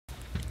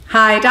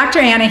Hi, Dr.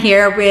 Anna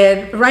here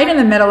with right in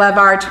the middle of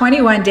our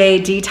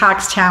 21-day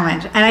detox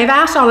challenge. And I've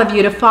asked all of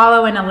you to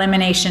follow an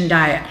elimination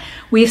diet.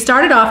 We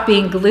started off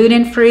being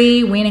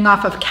gluten-free, weaning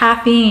off of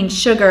caffeine,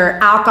 sugar,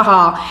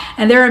 alcohol,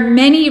 and there are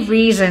many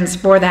reasons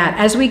for that.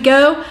 As we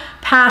go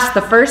past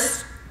the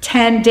first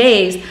 10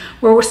 days,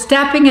 we're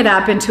stepping it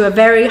up into a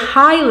very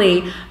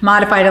highly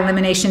modified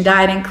elimination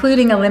diet,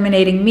 including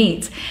eliminating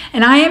meats.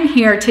 And I am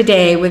here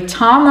today with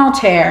Tom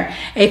Malterre,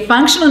 a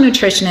functional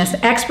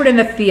nutritionist, expert in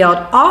the field,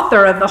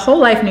 author of the Whole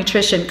Life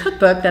Nutrition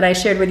Cookbook that I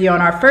shared with you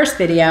on our first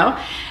video,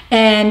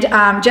 and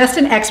just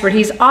an expert.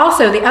 He's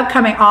also the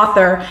upcoming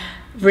author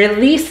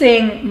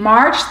releasing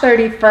March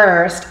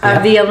 31st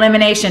of the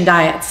Elimination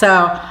Diet.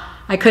 So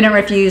I couldn't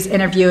refuse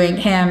interviewing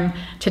him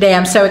today.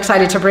 I'm so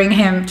excited to bring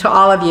him to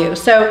all of you.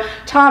 So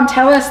Tom,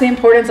 tell us the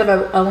importance of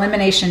an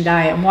elimination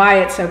diet and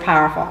why it's so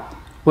powerful.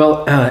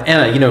 Well,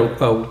 Anna,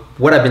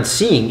 what I've been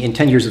seeing in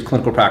 10 years of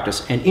clinical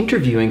practice and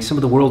interviewing some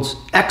of the world's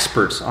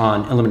experts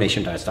on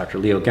elimination diets, Dr.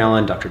 Leo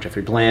Gallen, Dr.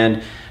 Jeffrey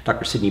Bland,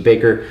 Dr. Sidney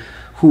Baker,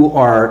 who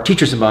are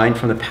teachers of mine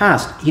from the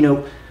past,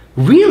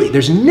 really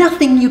there's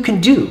nothing you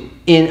can do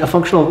in a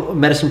functional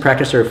medicine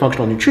practice or a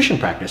functional nutrition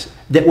practice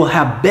that will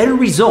have better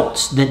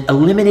results than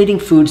eliminating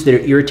foods that are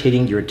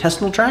irritating your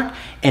intestinal tract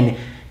and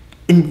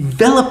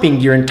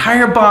enveloping your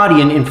entire body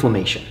in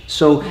inflammation.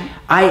 So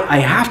I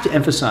have to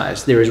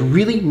emphasize there is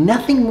really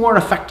nothing more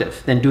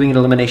effective than doing an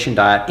elimination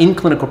diet in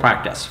clinical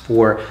practice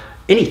for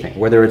anything,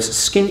 whether it's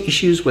skin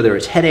issues, whether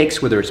it's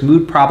headaches, whether it's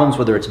mood problems,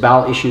 whether it's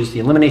bowel issues.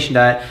 The elimination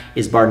diet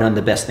is bar none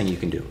the best thing you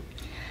can do.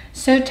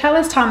 So tell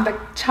us, Tom, the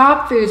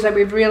top foods that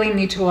we really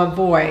need to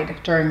avoid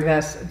during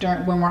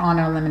when we're on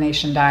an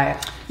elimination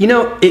diet.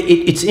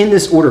 It's in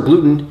this order.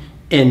 Gluten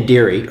and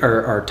dairy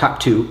are top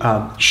two.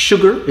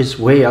 Sugar is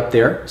way up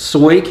there.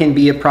 Soy can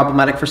be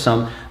problematic for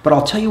some, but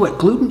I'll tell you what,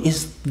 gluten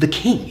is the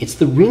king. It's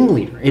the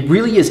ringleader. It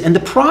really is. And the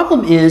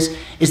problem is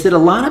that a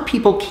lot of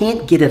people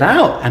can't get it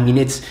out. I mean,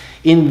 it's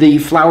in the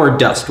flour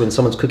dust when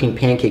someone's cooking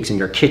pancakes in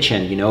your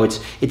kitchen.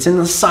 It's in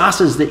the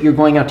sauces that you're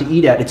going out to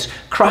eat at. It's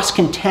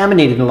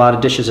cross-contaminated in a lot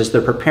of dishes as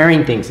they're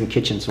preparing things in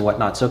kitchens and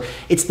whatnot. So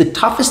it's the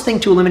toughest thing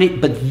to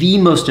eliminate, but the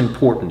most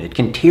important. It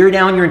can tear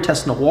down your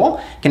intestinal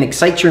wall, can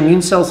excite your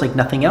immune cells like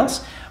nothing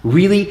else.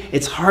 Really,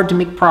 it's hard to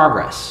make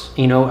progress.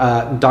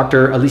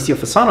 Dr. Alessio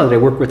Fasano that I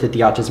work with at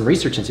the Autism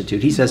Research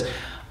Institute, he says,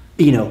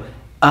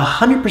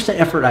 100%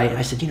 effort,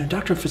 I said,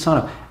 Dr.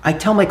 Fasano, I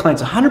tell my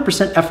clients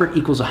 100% effort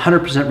equals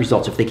 100%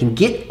 results. If they can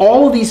get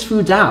all of these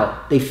foods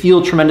out, they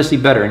feel tremendously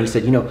better. And he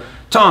said,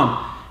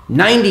 Tom,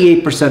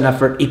 98%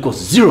 effort equals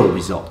 0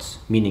 results,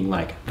 meaning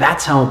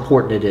that's how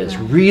important it is.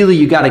 Yeah. Really,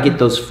 you got to get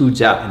those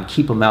foods out and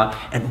keep them out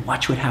and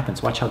watch what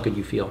happens. Watch how good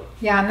you feel.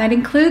 Yeah, and that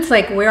includes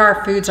where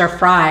our foods are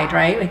fried,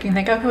 right? Like you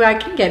think, oh, I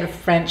can get a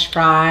French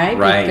fry,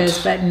 right?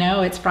 But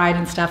no, it's fried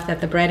in stuff that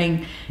the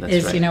breading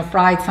is,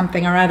 fried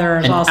something or other.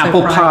 Is and also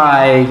apple fried.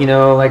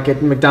 pie, like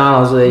at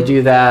McDonald's they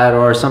do that,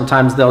 or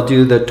sometimes they'll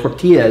do the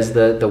tortillas,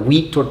 the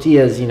wheat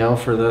tortillas,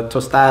 for the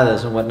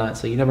tostadas and whatnot.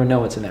 So you never know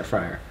what's in that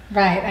fryer.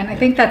 Right, and I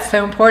think that's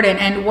so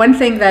important. And one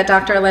thing that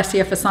Dr.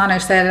 Alessio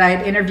Fasano said, and I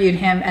had interviewed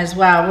him as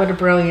well, what a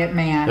brilliant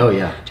man. Oh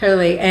yeah.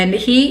 Totally. And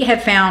he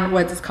had found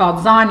what's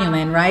called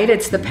zonulin, right?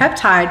 It's the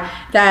peptide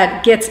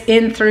that gets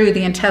in through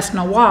the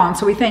intestinal wall. And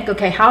so we think,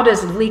 okay, how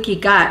does leaky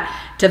gut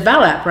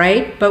develop,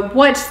 right? But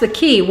what's the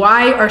key?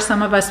 Why are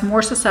some of us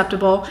more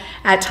susceptible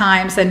at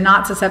times and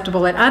not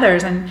susceptible at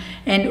others? And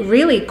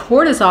really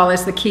cortisol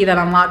is the key that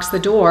unlocks the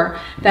door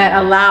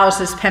that allows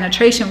this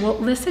penetration. Well,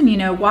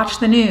 listen, watch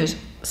the news.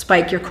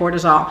 Spike your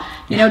cortisol.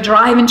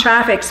 Drive in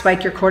traffic,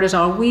 spike your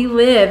cortisol. We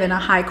live in a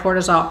high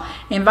cortisol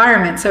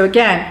environment. So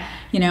again,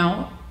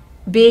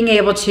 being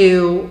able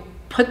to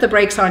put the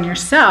brakes on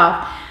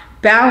yourself,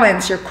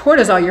 balance your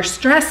cortisol, your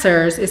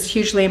stressors is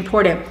hugely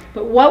important.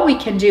 But what we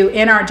can do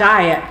in our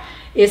diet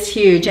is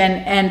huge.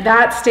 And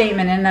that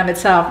statement in and of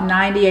itself,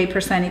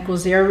 98%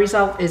 equals 0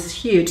 result, is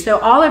huge. So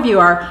all of you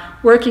are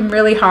working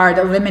really hard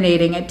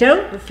eliminating it.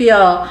 Don't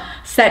feel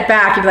set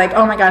back. You're like,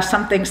 oh my gosh,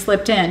 something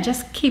slipped in.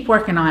 Just keep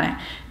working on it.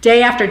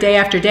 Day after day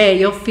after day,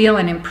 you'll feel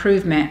an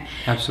improvement.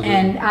 Absolutely.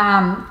 And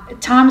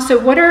Tom, so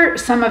what are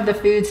some of the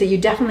foods that you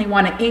definitely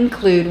want to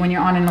include when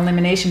you're on an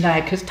elimination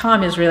diet? Because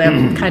Tom is really,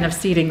 I'm kind of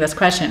seeding this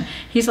question.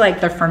 He's like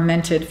the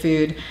fermented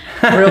food,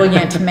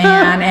 brilliant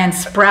man, and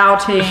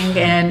sprouting,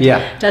 and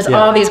does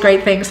all these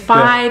great things.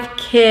 Five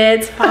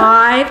kids,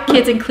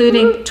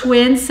 including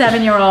twin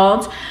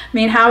 7-year-olds. I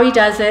mean, how he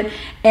does it,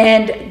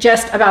 and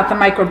just about the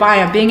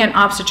microbiome. Being an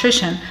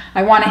obstetrician,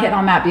 I want to hit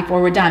on that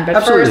before we're done.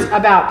 But first,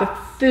 about the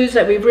foods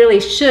that we really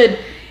should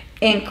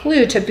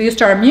include to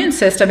boost our immune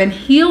system and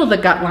heal the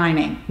gut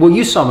lining. Well,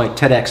 you saw my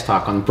TEDx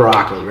talk on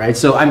broccoli, right?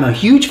 So I'm a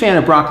huge fan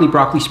of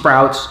broccoli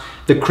sprouts,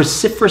 the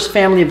cruciferous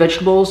family of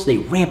vegetables. They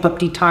ramp up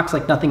detox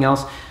like nothing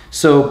else.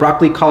 So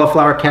broccoli,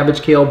 cauliflower,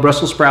 cabbage, kale,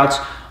 Brussels sprouts,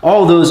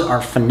 all those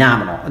are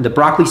phenomenal. And the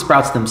broccoli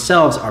sprouts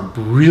themselves are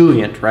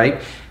brilliant,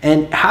 right?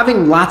 And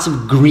having lots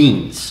of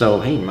greens, so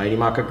hey, Mighty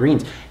Maca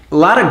greens, a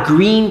lot of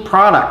green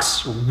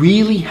products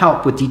really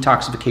help with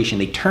detoxification.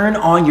 They turn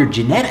on your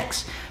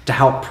genetics to to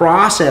help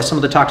process some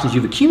of the toxins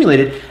you've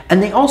accumulated,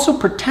 and they also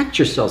protect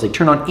your cells. They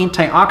turn on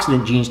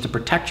antioxidant genes to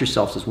protect your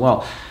cells as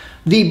well.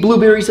 The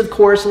blueberries, of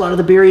course, a lot of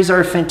the berries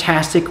are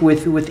fantastic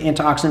with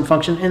antioxidant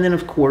function. And then,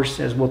 of course,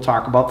 as we'll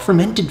talk about,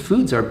 fermented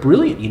foods are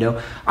brilliant. You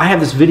know, I have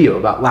this video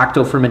about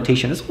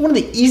lactofermentation. It's one of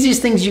the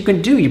easiest things you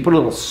can do. You put a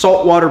little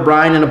saltwater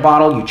brine in a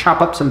bottle, you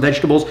chop up some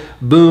vegetables,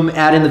 boom,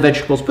 add in the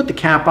vegetables, put the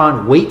cap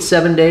on, wait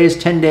 7 days,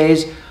 10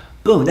 days,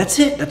 boom, that's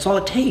it. That's all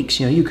it takes.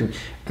 You know, you can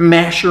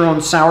mash your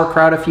own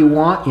sauerkraut if you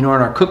want. You know,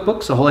 in our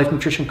cookbooks, the Whole Life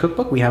Nutrition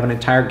Cookbook, we have an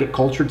entire Get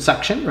Cultured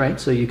section, right?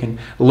 So you can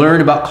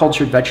learn about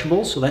cultured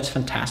vegetables, so that's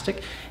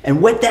fantastic.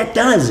 And what that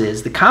does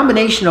is the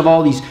combination of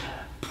all these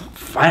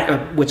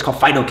what's called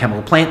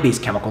phytochemical,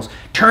 plant-based chemicals,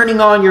 turning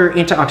on your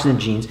antioxidant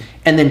genes,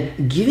 and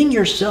then giving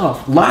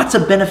yourself lots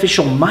of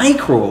beneficial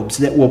microbes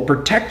that will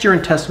protect your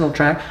intestinal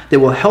tract,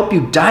 that will help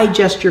you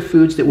digest your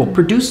foods, that will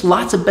produce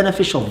lots of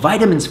beneficial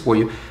vitamins for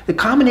you. The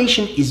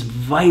combination is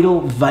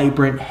vital,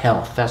 vibrant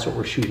health. That's what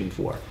we're shooting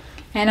for.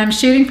 And I'm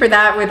shooting for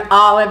that with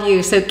all of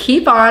you. So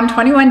keep on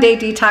 21-day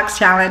detox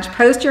challenge.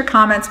 Post your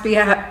comments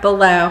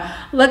below.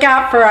 Look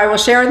out for, I will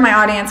share with my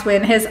audience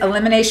when his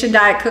Elimination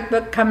Diet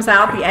cookbook comes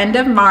out the end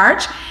of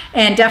March.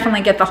 And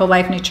definitely get the Whole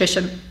Life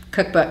Nutrition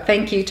Cookbook.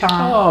 Thank you,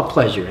 Tom. Oh,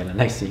 pleasure, Anna.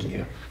 Nice seeing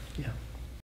you.